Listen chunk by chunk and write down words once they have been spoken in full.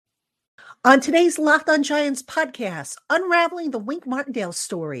On today's Locked On Giants podcast, unraveling the Wink Martindale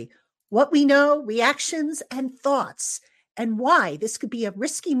story, what we know, reactions, and thoughts, and why this could be a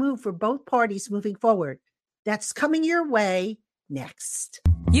risky move for both parties moving forward. That's coming your way next.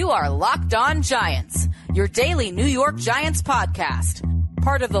 You are Locked On Giants, your daily New York Giants podcast,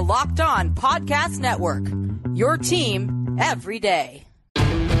 part of the Locked On Podcast Network, your team every day.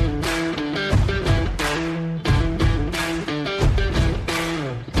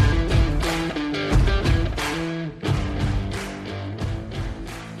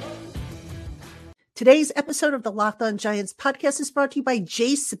 Today's episode of the Locked On Giants podcast is brought to you by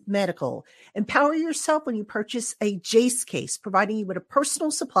Jace Medical. Empower yourself when you purchase a Jace case, providing you with a personal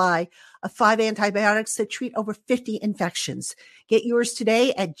supply of 5 antibiotics that treat over 50 infections. Get yours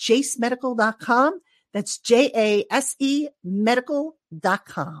today at jacemedical.com. That's JASE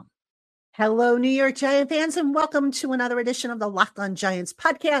medical.com. Hello, New York Giant fans, and welcome to another edition of the Locked On Giants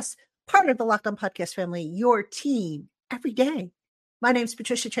podcast, part of the Locked On Podcast family, your team every day. My name is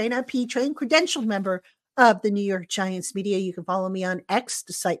Patricia Traina, P-Train, credentialed member of the New York Giants media. You can follow me on X,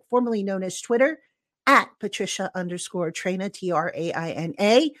 the site formerly known as Twitter, at Patricia_Traina,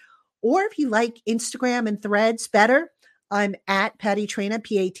 Traina. Or if you like Instagram and Threads better, I'm at Patty Traina,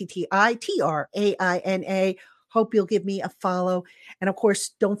 PATTITRAINA. Hope you'll give me a follow. And of course,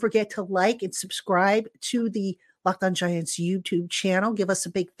 don't forget to like and subscribe to the Locked On Giants YouTube channel. Give us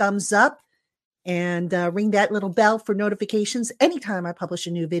a big thumbs up. And ring that little bell for notifications anytime I publish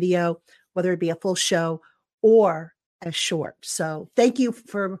a new video, whether it be a full show or a short. So thank you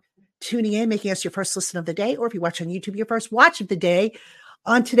for tuning in, making us your first listen of the day, or if you watch on YouTube, your first watch of the day.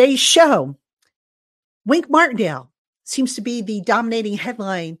 On today's show, Wink Martindale seems to be the dominating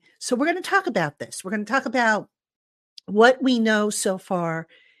headline. So we're going to talk about this. We're going to talk about what we know so far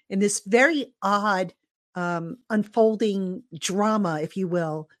in this very odd unfolding drama, if you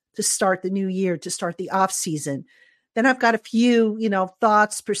will, to start the new year, to start the off season. Then I've got a few,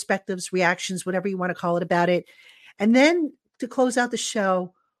 thoughts, perspectives, reactions, whatever you want to call it about it. And then to close out the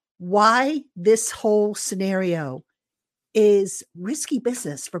show, why this whole scenario is risky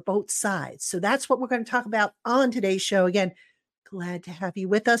business for both sides. So that's what we're going to talk about on today's show. Again, glad to have you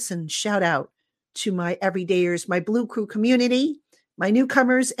with us, and shout out to my everydayers, my Blue Crew community, my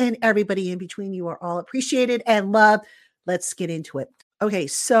newcomers, and everybody in between. You are all appreciated and loved. Let's get into it. Okay,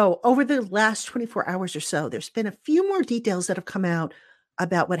 so over the last 24 hours or so, there's been a few more details that have come out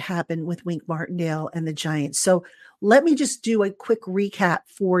about what happened with Wink Martindale and the Giants. So let me just do a quick recap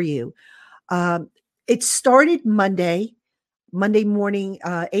for you. It started Monday morning,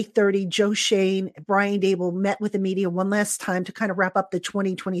 8:30. Joe Shane, Brian Dable met with the media one last time to kind of wrap up the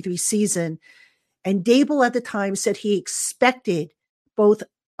 2023 season. And Dable at the time said he expected both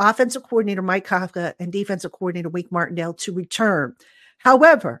offensive coordinator Mike Kafka and defensive coordinator Wink Martindale to return.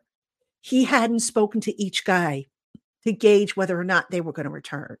 However, he hadn't spoken to each guy to gauge whether or not they were going to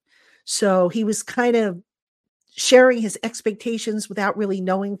return. So he was kind of sharing his expectations without really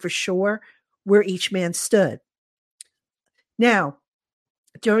knowing for sure where each man stood. Now,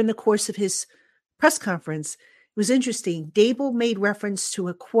 during the course of his press conference, it was interesting. Dable made reference to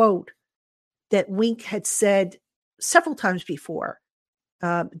a quote that Wink had said several times before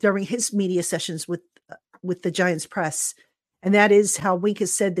during his media sessions with the Giants press. And that is how Wink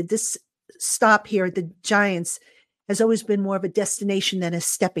has said that this stop here at the Giants has always been more of a destination than a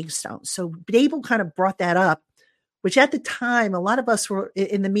stepping stone. So Dable kind of brought that up, which at the time, a lot of us were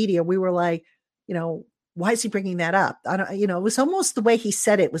in the media. We were like, why is he bringing that up? It was almost the way he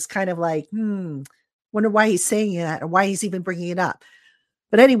said it was kind of like, wonder why he's saying that or why he's even bringing it up.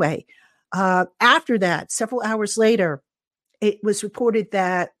 But anyway, after that, several hours later, it was reported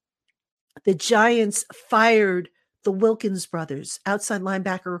that the Giants fired the Wilkins brothers, outside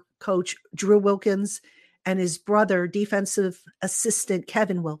linebacker coach Drew Wilkins and his brother, defensive assistant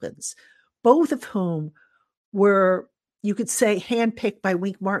Kevin Wilkins, both of whom were, you could say, handpicked by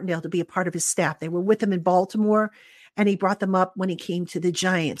Wink Martindale to be a part of his staff. They were with him in Baltimore, and he brought them up when he came to the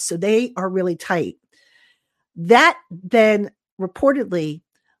Giants. So they are really tight. That then reportedly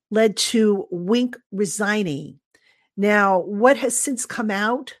led to Wink resigning. Now, what has since come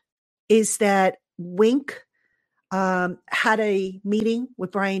out is that Wink had a meeting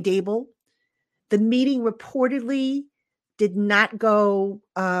with Brian Dable. The meeting reportedly did not go,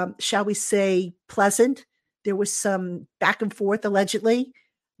 shall we say, pleasant. There was some back and forth, allegedly.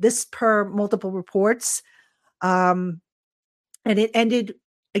 This per multiple reports. And it ended,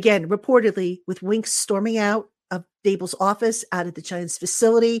 again, reportedly, with Wink storming out of Dable's office, out of the Giants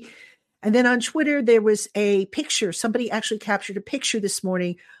facility. And then on Twitter, there was a picture. Somebody actually captured a picture this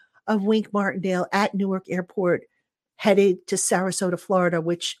morning of Wink Martindale at Newark Airport, headed to Sarasota, Florida,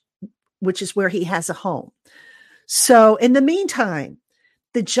 which which is where he has a home. So in the meantime,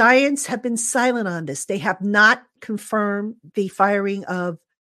 the Giants have been silent on this. They have not confirmed the firing of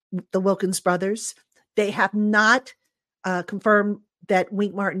the Wilkins brothers. They have not confirmed that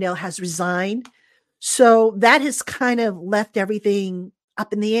Wink Martindale has resigned. So that has kind of left everything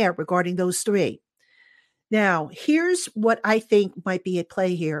up in the air regarding those three. Now, here's what I think might be at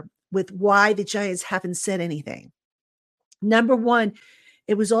play here with why the Giants haven't said anything. Number one,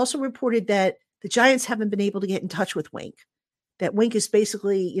 it was also reported that the Giants haven't been able to get in touch with Wink, that Wink is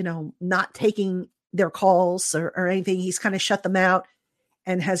basically, not taking their calls or anything. He's kind of shut them out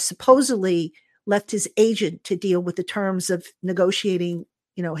and has supposedly left his agent to deal with the terms of negotiating,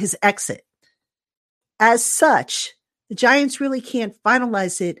 his exit. As such, the Giants really can't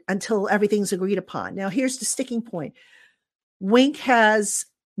finalize it until everything's agreed upon. Now, here's the sticking point. Wink has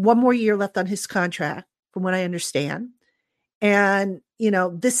one more year left on his contract, from what I understand. And,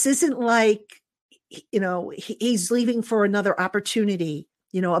 this isn't like, he's leaving for another opportunity,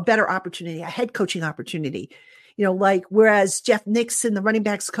 a better opportunity, a head coaching opportunity, like whereas Jeff Nixon, the running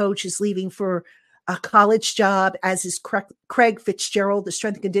backs coach, is leaving for a college job, as is Craig Fitzgerald, the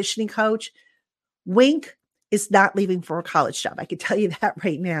strength and conditioning coach. Wink is not leaving for a college job. I can tell you that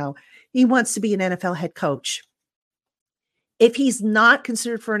right now. He wants to be an NFL head coach. If he's not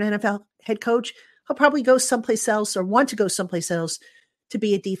considered for an NFL head coach, he'll probably go someplace else or want to go someplace else to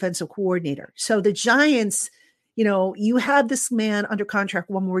be a defensive coordinator. So the Giants, you have this man under contract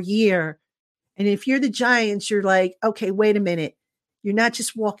one more year. And if you're the Giants, you're like, okay, wait a minute. You're not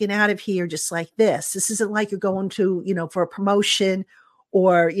just walking out of here just like this. This isn't like you're going to, for a promotion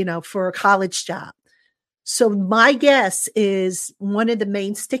or, for a college job. So my guess is one of the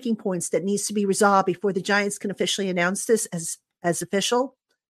main sticking points that needs to be resolved before the Giants can officially announce this as official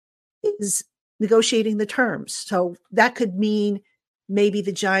is negotiating the terms. So that could mean maybe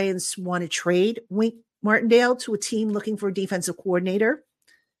the Giants want to trade Wink Martindale to a team looking for a defensive coordinator.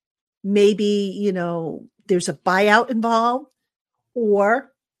 Maybe, there's a buyout involved,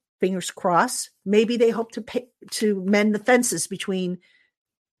 or fingers crossed, maybe they hope to mend the fences between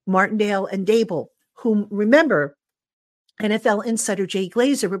Martindale and Dable, whom, remember, NFL insider Jay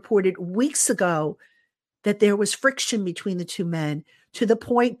Glazer reported weeks ago that there was friction between the two men to the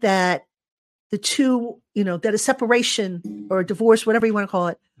point that the two, that a separation or a divorce, whatever you want to call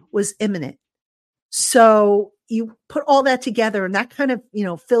it, was imminent. So you put all that together and that kind of,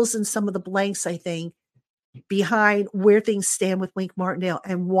 fills in some of the blanks, I think, behind where things stand with Wink Martindale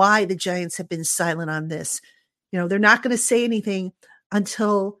and why the Giants have been silent on this. They're not going to say anything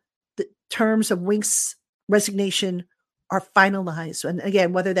until the terms of Wink's resignation are finalized. And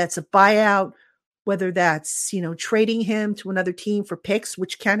again, whether that's a buyout, whether that's, trading him to another team for picks,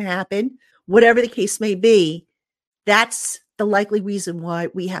 which can happen, whatever the case may be, that's the likely reason why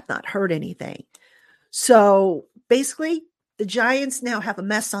we have not heard anything. So basically, the Giants now have a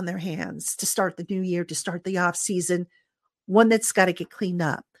mess on their hands to start the new year, to start the off season, one that's got to get cleaned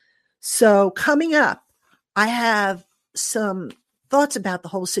up. So coming up, I have some thoughts about the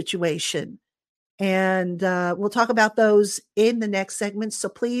whole situation, and we'll talk about those in the next segment. So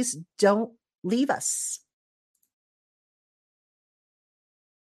please don't leave us.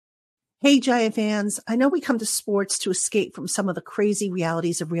 Hey, Giant fans, I know we come to sports to escape from some of the crazy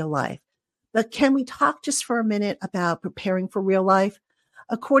realities of real life. But can we talk just for a minute about preparing for real life?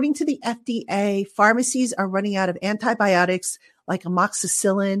 According to the FDA, pharmacies are running out of antibiotics like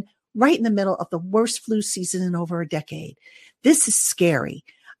amoxicillin right in the middle of the worst flu season in over a decade. This is scary.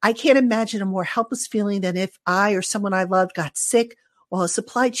 I can't imagine a more helpless feeling than if I or someone I loved got sick while a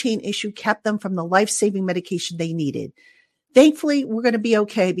supply chain issue kept them from the life-saving medication they needed. Thankfully, we're going to be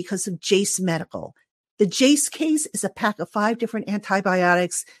okay because of Jace Medical. The Jace case is a pack of 5 different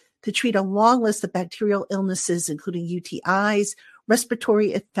antibiotics to treat a long list of bacterial illnesses, including UTIs,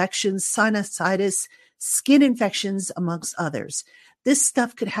 respiratory infections, sinusitis, skin infections, amongst others. This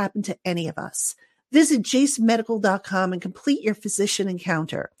stuff could happen to any of us. Visit jacemedical.com and complete your physician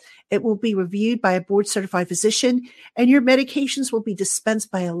encounter. It will be reviewed by a board-certified physician, and your medications will be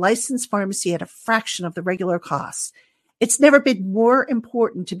dispensed by a licensed pharmacy at a fraction of the regular cost. It's never been more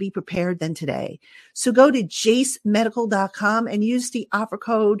important to be prepared than today. So go to jacemedical.com and use the offer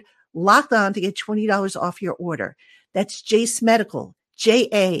code LOCKEDON to get $20 off your order. That's Jace Medical,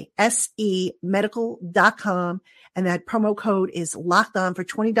 JASE medical.com. And that promo code is LOCKEDON for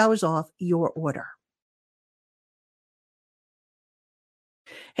 $20 off your order.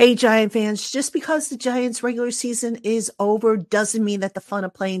 Hey, Giant fans, just because the Giants' regular season is over doesn't mean that the fun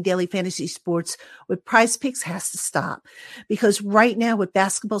of playing daily fantasy sports with Prize Picks has to stop. Because right now, with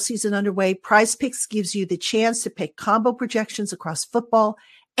basketball season underway, Prize Picks gives you the chance to pick combo projections across football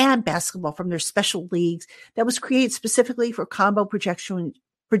and basketball from their special leagues that was created specifically for combo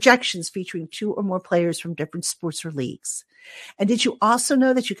projections featuring 2 or more players from different sports or leagues. And did you also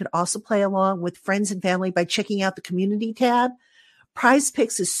know that you could also play along with friends and family by checking out the community tab? Prize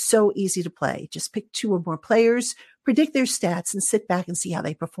Picks is so easy to play. Just pick 2 or more players, predict their stats, and sit back and see how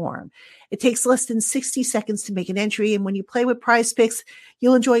they perform. It takes less than 60 seconds to make an entry, and when you play with Prize Picks,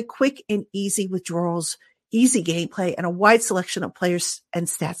 you'll enjoy quick and easy withdrawals, easy gameplay, and a wide selection of players and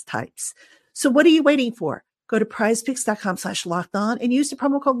stats types. So what are you waiting for? Go to prizepicks.com/lockedon and use the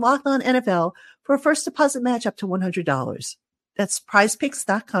promo code LockedOnNFL for a first deposit match up to $100. That's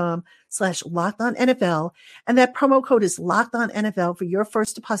prizepicks.com/LockedOnNFL. And that promo code is LockedOnNFL for your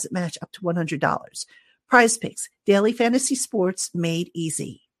first deposit match up to $100. Prize Picks, daily fantasy sports made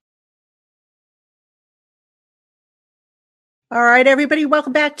easy. All right, everybody,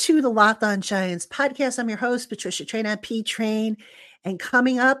 welcome back to the Locked On Giants podcast. I'm your host, Patricia Train at P-Train. And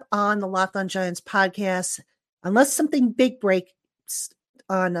coming up on the Locked On Giants podcast, unless something big breaks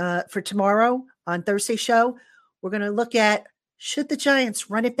on for tomorrow on Thursday's show, we're going to look at should the Giants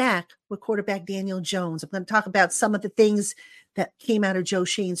run it back with quarterback Daniel Jones. I'm going to talk about some of the things that came out of Joe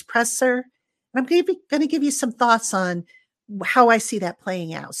Shane's presser. And I'm going to give you some thoughts on how I see that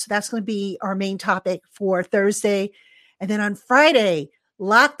playing out. So that's going to be our main topic for Thursday. And then on Friday,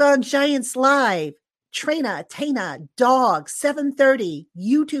 Locked On Giants Live, Traina, Tana, Dog, 7:30,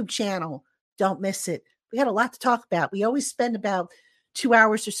 YouTube channel. Don't miss it. We got a lot to talk about. We always spend about 2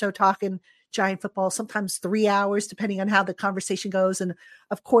 hours or so talking Giant football, sometimes 3 hours, depending on how the conversation goes. And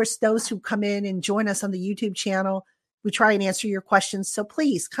of course, those who come in and join us on the YouTube channel, we try and answer your questions. So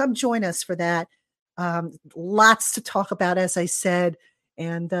please come join us for that. Lots to talk about, as I said,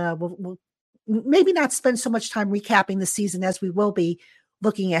 and we'll maybe not spend so much time recapping the season as we will be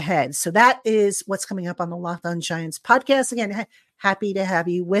looking ahead. So that is what's coming up on the Locked On Giants podcast. Again, happy to have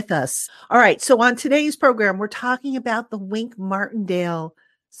you with us. All right. So on today's program, we're talking about the Wink Martindale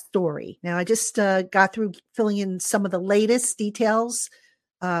story. Now, I just got through filling in some of the latest details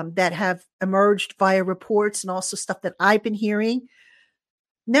that have emerged via reports and also stuff that I've been hearing.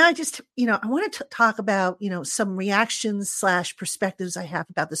 Now, I just, I want to talk about, some reactions / perspectives I have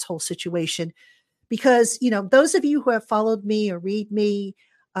about this whole situation, because, those of you who have followed me or read me,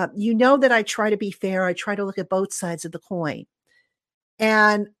 that I try to be fair. I try to look at both sides of the coin.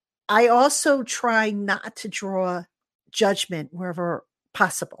 And I also try not to draw judgment wherever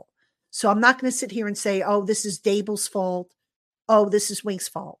possible. So I'm not going to sit here and say, oh, this is Dable's fault. Oh, this is Wink's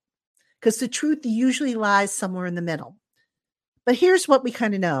fault. Because the truth usually lies somewhere in the middle. But here's what we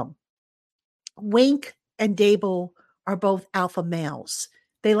kind of know. Wink and Dable are both alpha males.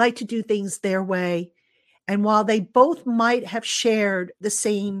 They like to do things their way. And while they both might have shared the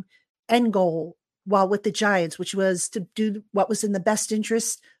same end goal while with the Giants, which was to do what was in the best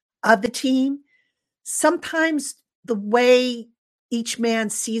interest of the team, sometimes the way each man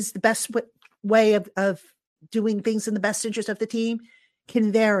sees the best way of doing things in the best interest of the team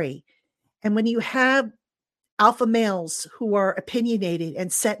can vary. And when you have alpha males who are opinionated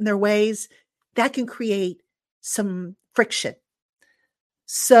and set in their ways, that can create some friction.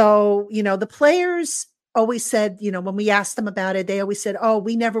 So, the players always said, when we asked them about it, they always said, oh,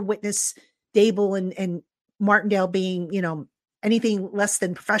 we never witnessed Dable and Martindale being, anything less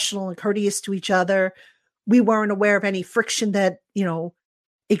than professional and courteous to each other. We weren't aware of any friction that,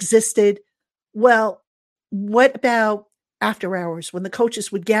 existed. Well, what about after hours when the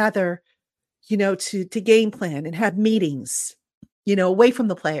coaches would gather, to game plan and have meetings, away from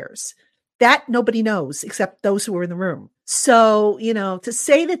the players? That nobody knows except those who were in the room. So, to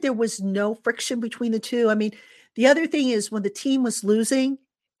say that there was no friction between the two, I mean, the other thing is when the team was losing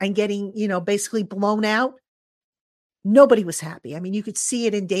and getting, basically blown out, nobody was happy. I mean, you could see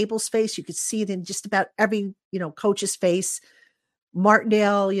it in Dable's face. You could see it in just about every, coach's face.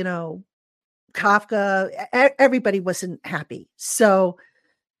 Martindale, Kafka, everybody wasn't happy. So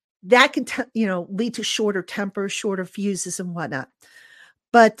that can, lead to shorter tempers, shorter fuses and whatnot.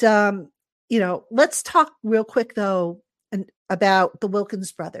 But, let's talk real quick, though, about the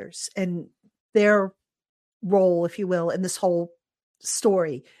Wilkins brothers and their role, if you will, in this whole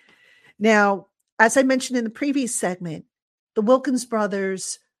story. Now, as I mentioned in the previous segment, the Wilkins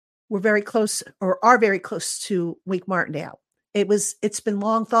brothers were very close or are very close to Wink Martindale. It's been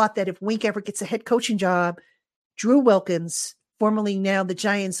long thought that if Wink ever gets a head coaching job, Drew Wilkins, formerly now the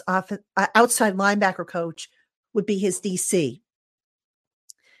Giants outside linebacker coach, would be his DC.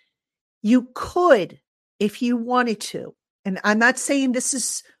 You could, if you wanted to, and I'm not saying this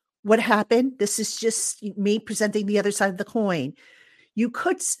is what happened. This is just me presenting the other side of the coin. You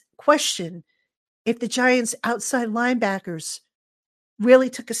could question if the Giants outside linebackers really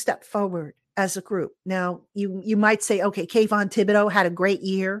took a step forward as a group. Now, you might say, okay, Kayvon Thibodeau had a great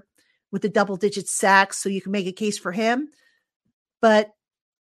year with the double-digit sacks, so you can make a case for him. But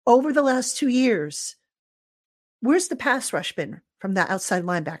over the last 2 years, where's the pass rush been from the outside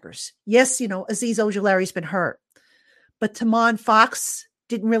linebackers? Yes, Azeez Ojulari's been hurt, but Tamon Fox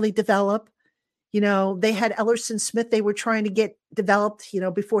didn't really develop. They had Ellerson Smith they were trying to get developed,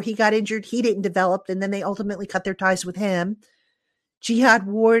 before he got injured. He didn't develop, and then they ultimately cut their ties with him. Jihad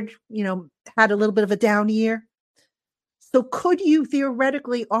Ward, had a little bit of a down year. So could you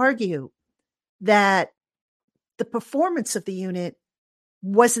theoretically argue that the performance of the unit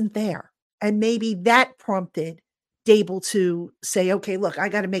wasn't there? And maybe that prompted Dable to say, okay, look, I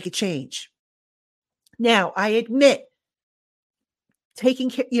got to make a change. Now, I admit,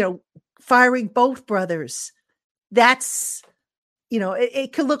 firing both brothers, that's,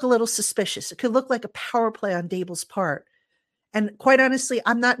 it could look a little suspicious. It could look like a power play on Dable's part. And quite honestly,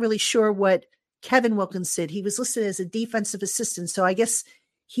 I'm not really sure what Kevin Wilkins did. He was listed as a defensive assistant, so I guess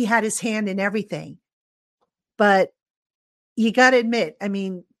he had his hand in everything. But you got to admit,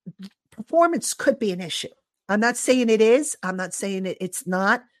 performance could be an issue. I'm not saying it is. I'm not saying it's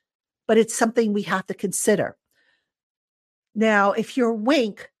not, but it's something we have to consider. Now, if you're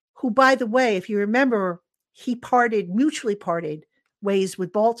Wink, who, by the way, if you remember, he mutually parted ways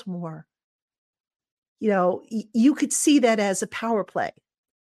with Baltimore, you could see that as a power play.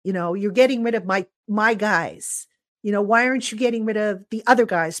 You're getting rid of my guys. Why aren't you getting rid of the other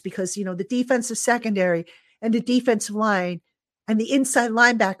guys? Because, the defensive secondary and the defensive line and the inside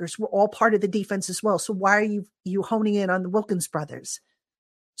linebackers were all part of the defense as well. So why are you honing in on the Wilkins brothers?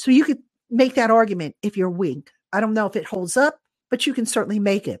 So you could make that argument if you're Wink. I don't know if it holds up, but you can certainly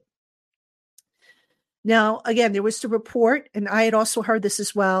make it. Now, again, there was the report, and I had also heard this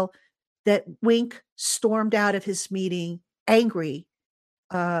as well, that Wink stormed out of his meeting angry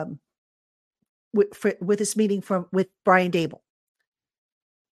with his meeting with Brian Dable.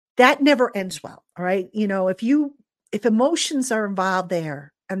 That never ends well. All right. If emotions are involved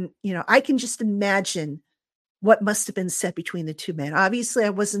there, and, I can just imagine what must have been said between the two men. Obviously, I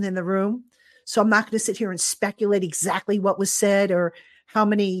wasn't in the room, so I'm not going to sit here and speculate exactly what was said or how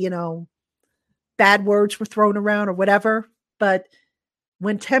many, bad words were thrown around or whatever. But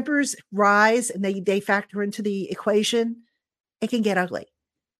when tempers rise and they factor into the equation, it can get ugly.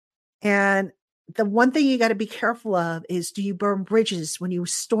 And the one thing you got to be careful of is, do you burn bridges when you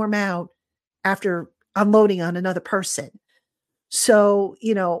storm out after unloading on another person? So,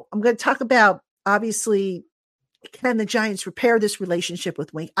 I'm going to talk about, obviously, can the Giants repair this relationship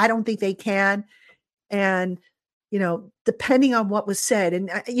with Wink? I don't think they can. And, depending on what was said,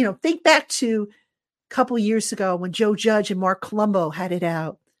 and, think back to a couple of years ago when Joe Judge and Mark Colombo had it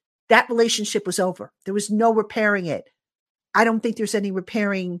out. That relationship was over. There was no repairing it. I don't think there's any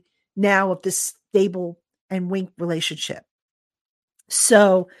repairing now of this Dable and Wink relationship.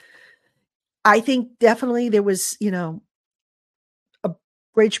 So I think definitely there was, a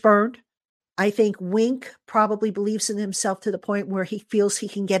bridge burned. I think Wink probably believes in himself to the point where he feels he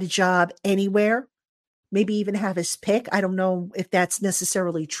can get a job anywhere, maybe even have his pick. I don't know if that's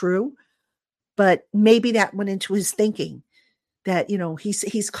necessarily true, but maybe that went into his thinking that,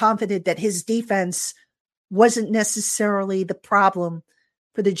 he's confident that his defense wasn't necessarily the problem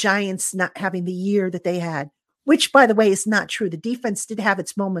for the Giants not having the year that they had, which, by the way, is not true. The defense did have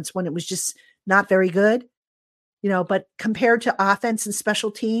its moments when it was just not very good, but compared to offense and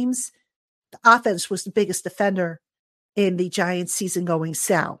special teams, the offense was the biggest offender in the Giants season going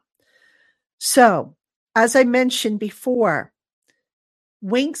south. So, as I mentioned before,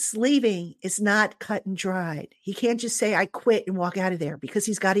 Wink's leaving is not cut and dried. He can't just say, I quit and walk out of there, because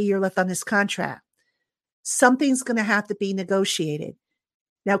he's got a year left on his contract. Something's going to have to be negotiated.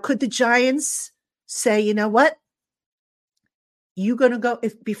 Now, could the Giants say, you know what? You're going to go,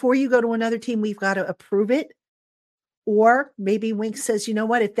 before you go to another team, we've got to approve it. Or maybe Wink says, you know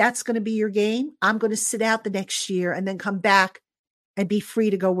what? If that's going to be your game, I'm going to sit out the next year and then come back and be free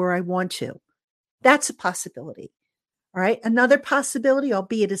to go where I want to. That's a possibility. All right. Another possibility,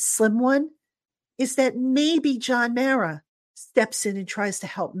 albeit a slim one, is that maybe John Mara steps in and tries to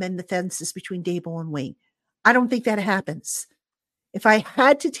help mend the fences between Dable and Wink. I don't think that happens. If I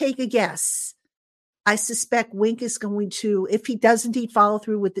had to take a guess, I suspect Wink is going to, if he does indeed follow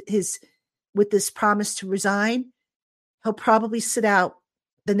through with this promise to resign, he'll probably sit out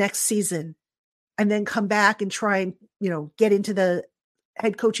the next season and then come back and try and, get into the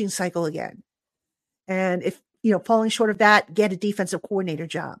head coaching cycle again. And if, falling short of that, get a defensive coordinator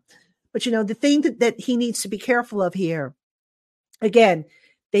job. But, the thing that he needs to be careful of here, again,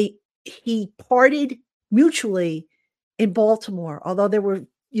 he parted mutually in Baltimore, although there were,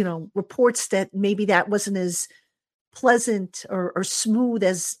 reports that maybe that wasn't as pleasant or smooth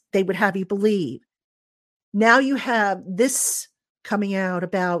as they would have you believe. Now you have this coming out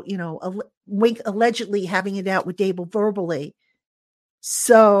about, Wink allegedly having it out with Dable verbally.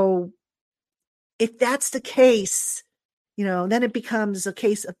 So if that's the case, then it becomes a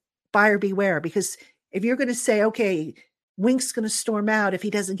case of buyer beware, because if you're going to say, okay, Wink's going to storm out if he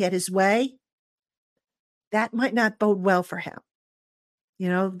doesn't get his way, that might not bode well for him.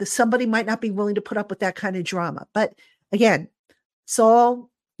 Somebody might not be willing to put up with that kind of drama. But again, it's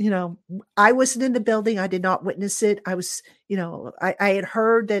all, I wasn't in the building. I did not witness it. I was, I had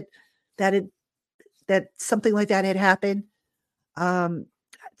heard that something like that had happened. To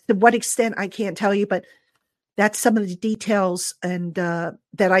what extent, I can't tell you, but that's some of the details and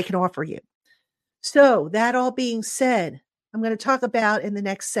that I can offer you. So that all being said, I'm going to talk about in the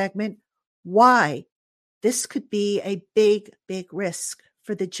next segment why this could be a big, big risk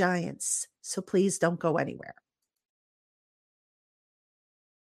for the Giants. So please don't go anywhere.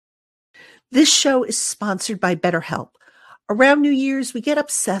 This show is sponsored by BetterHelp. Around New Year's, we get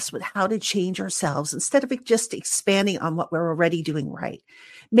obsessed with how to change ourselves instead of just expanding on what we're already doing right.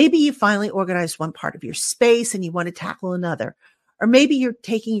 Maybe you finally organized one part of your space and you want to tackle another. Or maybe you're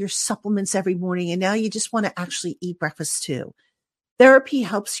taking your supplements every morning and now you just want to actually eat breakfast too. Therapy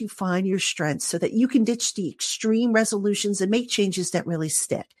helps you find your strengths so that you can ditch the extreme resolutions and make changes that really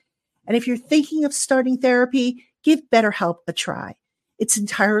stick. And if you're thinking of starting therapy, give BetterHelp a try. It's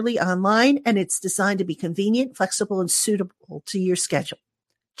entirely online and it's designed to be convenient, flexible, and suitable to your schedule.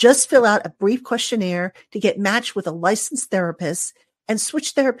 Just fill out a brief questionnaire to get matched with a licensed therapist and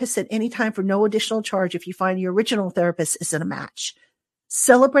switch therapists at any time for no additional charge if you find your original therapist isn't a match.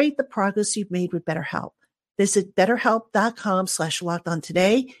 Celebrate the progress you've made with BetterHelp. Visit betterhelp.com/lockedon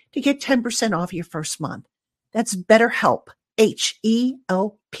today to get 10% off your first month. That's BetterHelp,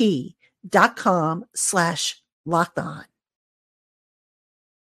 HELP.com/lockedon.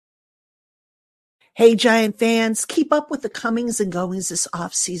 Hey, Giant fans, keep up with the comings and goings this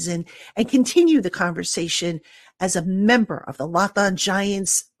offseason and continue the conversation as a member of the Locked On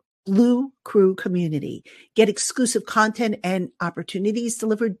Giants Blue Crew community. Get exclusive content and opportunities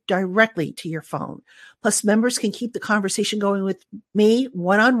delivered directly to your phone. Plus, members can keep the conversation going with me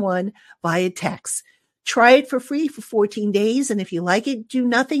one-on-one via text. Try it for free for 14 days, and if you like it, do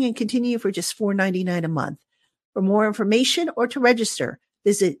nothing and continue for just $4.99 a month. For more information or to register,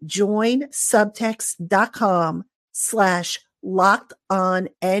 visit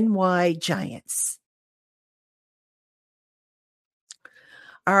joinsubtext.com/LockedOnNYGiants.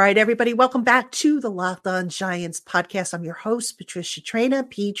 All right, everybody, welcome back to the Locked On Giants podcast. I'm your host, Patricia Traina,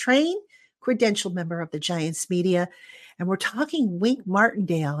 P-Train, credentialed member of the Giants media, and we're talking Wink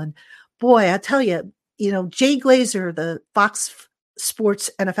Martindale. And boy, I tell you, Jay Glazer, the Fox Sports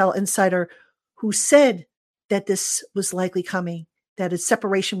NFL insider, who said that this was likely coming, that a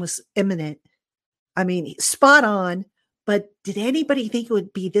separation was imminent. I mean, spot on, but did anybody think it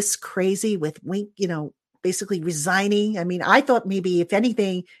would be this crazy with Wink, basically resigning? I mean, I thought maybe, if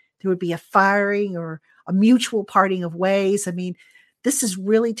anything, there would be a firing or a mutual parting of ways. I mean, this has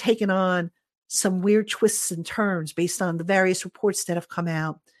really taken on some weird twists and turns based on the various reports that have come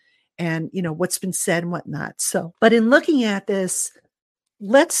out and, what's been said and whatnot. So, but in looking at this,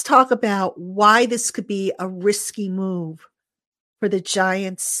 let's talk about why this could be a risky move for the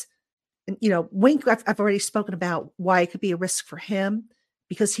Giants. And, Wink, I've already spoken about why it could be a risk for him,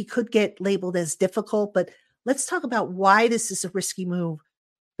 because he could get labeled as difficult. But let's talk about why this is a risky move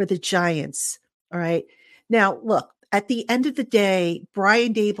for the Giants. All right. Now, look, at the end of the day,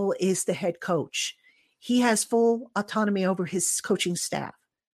 Brian Dable is the head coach. He has full autonomy over his coaching staff.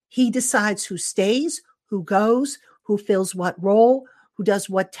 He decides who stays, who goes, who fills what role, who does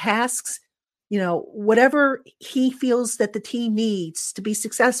what tasks. Whatever he feels that the team needs to be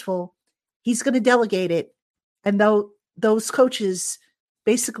successful, he's going to delegate it. And though those coaches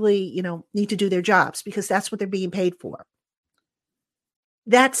basically, need to do their jobs because that's what they're being paid for.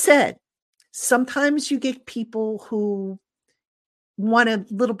 That said, sometimes you get people who want a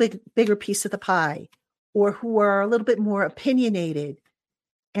little bigger piece of the pie, or who are a little bit more opinionated,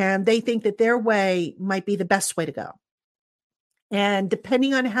 and they think that their way might be the best way to go. And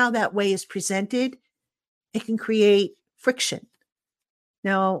depending on how that way is presented, it can create friction.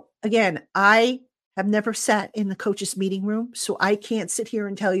 Now, again, I have never sat in the coach's meeting room, so I can't sit here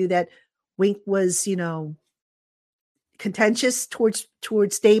and tell you that Wink was, contentious towards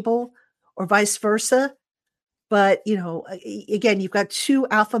Dable or vice versa. But, again, you've got two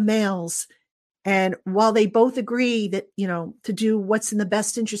alpha males, and while they both agree that, to do what's in the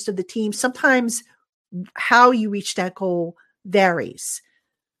best interest of the team, sometimes how you reach that goal varies.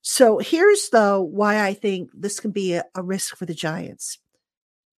 So here's, though, why I think this can be a risk for the Giants.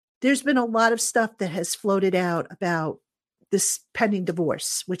 There's been a lot of stuff that has floated out about this pending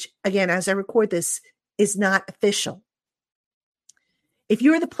divorce, which, again, as I record this, is not official. If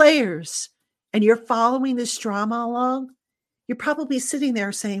you're the players and you're following this drama along, you're probably sitting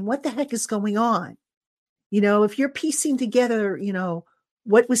there saying, what the heck is going on? If you're piecing together,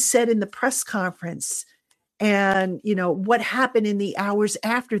 what was said in the press conference and, what happened in the hours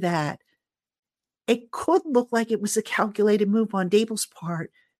after that, it could look like it was a calculated move on Dable's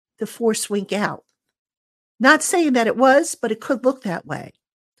part to force Wink out. Not saying that it was, but it could look that way.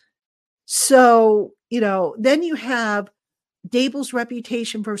 So, then you have Dable's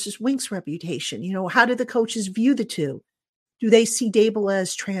reputation versus Wink's reputation. How do the coaches view the two? Do they see Dable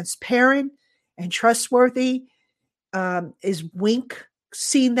as transparent and trustworthy? Is Wink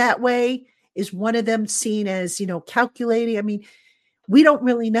seen that way? Is one of them seen as, calculating? I mean, we don't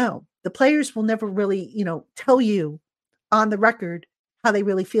really know. The players will never really, tell you on the record how they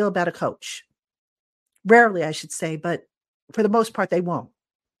really feel about a coach. Rarely, I should say, but for the most part, they won't.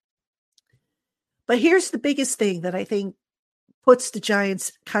 But here's the biggest thing that I think puts the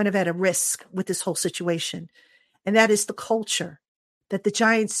Giants kind of at a risk with this whole situation, and that is the culture that the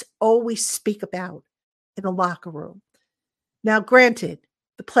Giants always speak about in the locker room. Now, granted,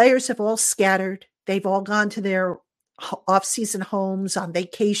 the players have all scattered. They've all gone to their off-season homes, on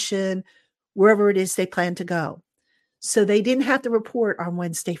vacation, wherever it is they plan to go. So they didn't have to report on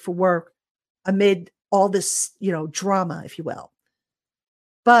Wednesday for work amid all this, drama, if you will.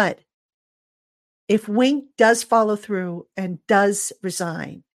 But if Wink does follow through and does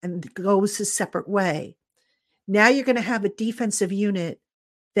resign and goes his separate way, now you're going to have a defensive unit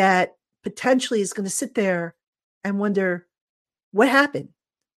that potentially is going to sit there and wonder, what happened?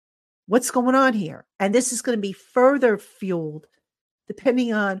 What's going on here? And this is going to be further fueled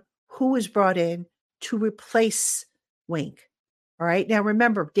depending on who is brought in to replace Wink. All right. Now,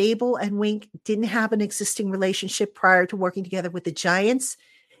 remember, Dable and Wink didn't have an existing relationship prior to working together with the Giants.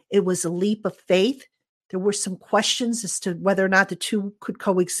 It was a leap of faith. There were some questions as to whether or not the two could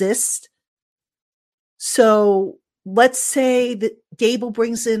coexist. So let's say that Dable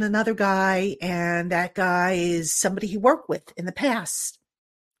brings in another guy, and that guy is somebody he worked with in the past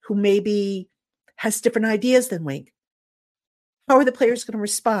who maybe has different ideas than Wink. How are the players going to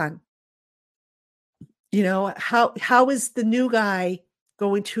respond? How is the new guy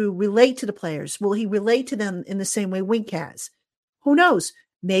going to relate to the players? Will he relate to them in the same way Wink has? Who knows?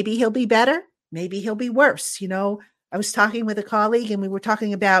 Maybe he'll be better. Maybe he'll be worse. I was talking with a colleague, and we were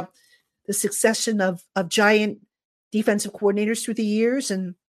talking about the succession of Giant defensive coordinators through the years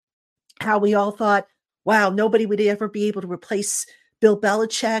and how we all thought, wow, nobody would ever be able to replace Bill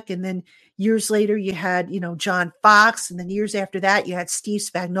Belichick. And then years later, you had, John Fox. And then years after that, you had Steve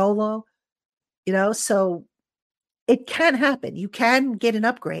Spagnuolo. So it can happen. You can get an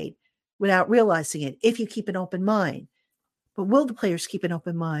upgrade without realizing it if you keep an open mind. But will the players keep an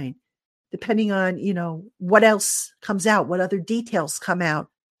open mind? Depending on, what else comes out, what other details come out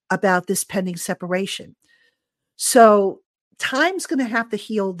about this pending separation. So time's going to have to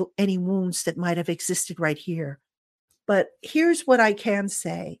heal any wounds that might have existed right here. But here's what I can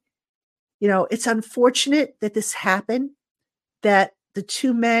say. It's unfortunate that this happened, that the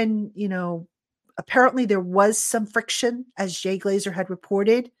two men, apparently there was some friction, as Jay Glazer had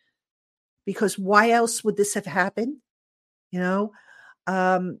reported, because why else would this have happened?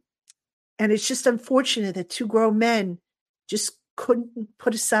 And it's just unfortunate that two grown men just couldn't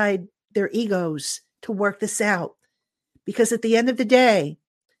put aside their egos to work this out. Because at the end of the day,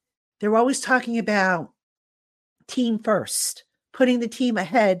 they're always talking about team first, putting the team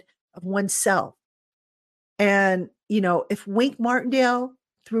ahead of oneself. And, if Wink Martindale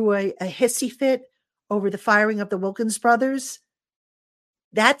threw a hissy fit over the firing of the Wilkins brothers,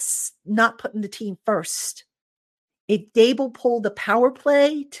 that's not putting the team first. If Dable pulled a power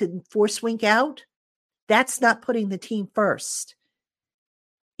play to force Wink out, that's not putting the team first.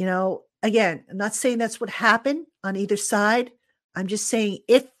 Again, I'm not saying that's what happened on either side. I'm just saying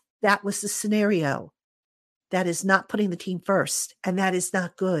if that was the scenario, that is not putting the team first, and that is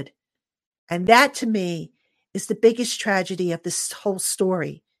not good. And that, to me, is the biggest tragedy of this whole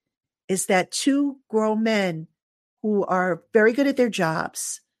story, is that two grown men who are very good at their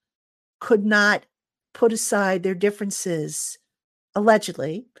jobs could not put aside their differences,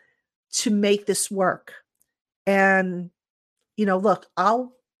 allegedly, to make this work. And, look,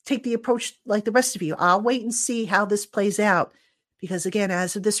 I'll take the approach like the rest of you. I'll wait and see how this plays out. Because, again,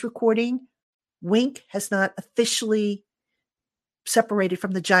 as of this recording, Wink has not officially separated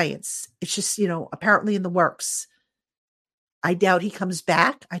from the Giants. It's just, apparently in the works. I doubt he comes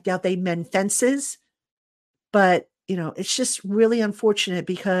back. I doubt they mend fences. But, it's just really unfortunate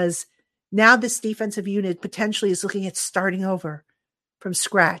because now this defensive unit potentially is looking at starting over from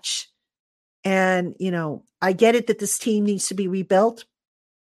scratch. And, I get it that this team needs to be rebuilt.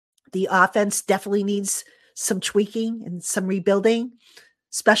 The offense definitely needs some tweaking and some rebuilding.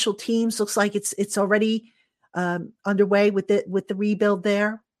 Special teams looks like it's already underway with the rebuild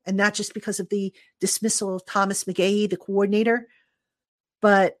there, and not just because of the dismissal of Thomas McGahee, the coordinator,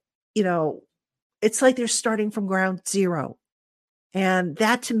 but it's like they're starting from ground zero, and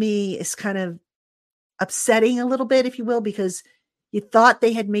that to me is kind of upsetting a little bit, if you will, because you thought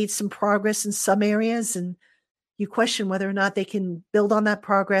they had made some progress in some areas, and you question whether or not they can build on that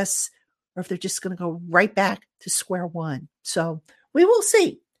progress, or if they're just going to go right back to square one. So we will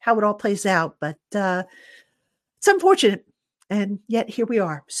see how it all plays out, but it's unfortunate. And yet here we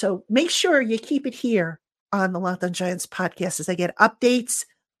are. So make sure you keep it here on the Locked On Giants podcast as I get updates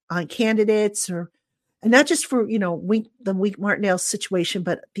on candidates, and not just for, the Wink Martindale situation,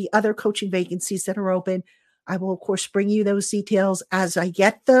 but the other coaching vacancies that are open. I will, of course, bring you those details as I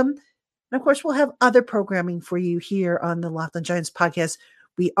get them. And of course, we'll have other programming for you here on the Locked On Giants podcast.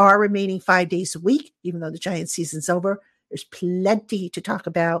 We are remaining 5 days a week, even though the Giants season's over. There's plenty to talk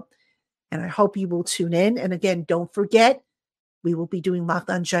about, and I hope you will tune in. And again, don't forget, we will be doing Locked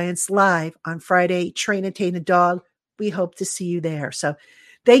On Giants live on Friday, Train and Tane a Dog. We hope to see you there. So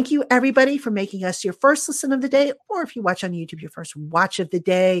thank you, everybody, for making us your first listen of the day, or if you watch on YouTube, your first watch of the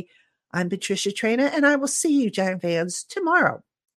day. I'm Patricia Traina, and I will see you, Giant fans, tomorrow.